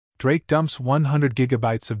Drake dumps 100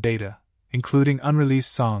 gigabytes of data, including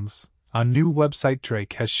unreleased songs. On new website,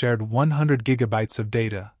 Drake has shared 100 gigabytes of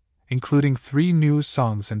data, including 3 new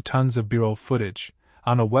songs and tons of B-roll footage,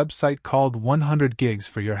 on a website called 100 Gigs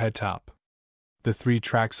for Your Head Top. The 3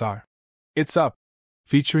 tracks are It's Up,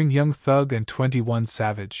 featuring Young Thug and 21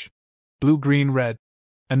 Savage, Blue Green Red,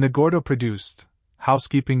 and the Gordo-produced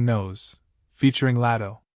Housekeeping Knows, featuring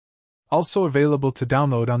Latto. Also available to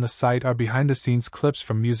download on the site are behind-the-scenes clips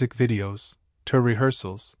from music videos, tour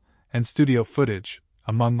rehearsals, and studio footage,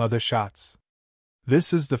 among other shots.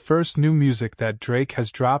 This is the first new music that Drake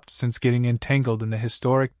has dropped since getting entangled in the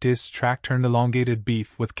historic diss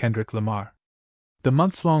track-turned-elongated-beef with Kendrick Lamar. The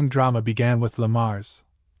months-long drama began with Lamar's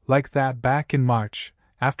Like That back in March,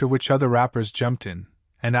 after which other rappers jumped in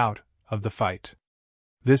and out of the fight.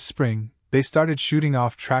 This spring, they started shooting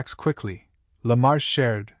off tracks quickly. Lamar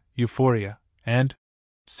shared Euphoria and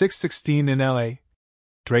 616 in LA.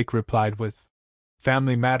 Drake replied with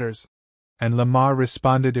Family Matters, and Lamar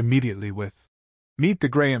responded immediately with Meet the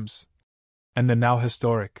Grahams, and the now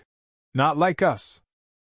historic Not Like Us.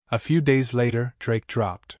 A few days later, Drake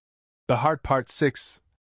dropped The Heart Part 6,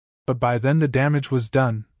 but by then the damage was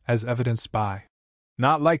done, as evidenced by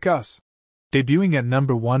Not Like Us debuting at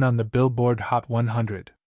number 1 on the Billboard Hot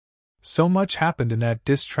 100. So much happened in that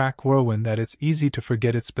diss track whirlwind that it's easy to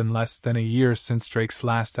forget it's been less than a year since Drake's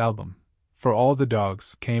last album, For All the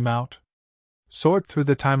Dogs, came out. Sort through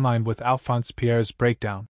the timeline with Alphonse Pierre's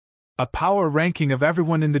breakdown. A power ranking of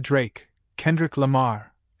everyone in the Drake, Kendrick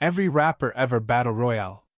Lamar, every rapper ever battle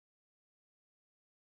royale.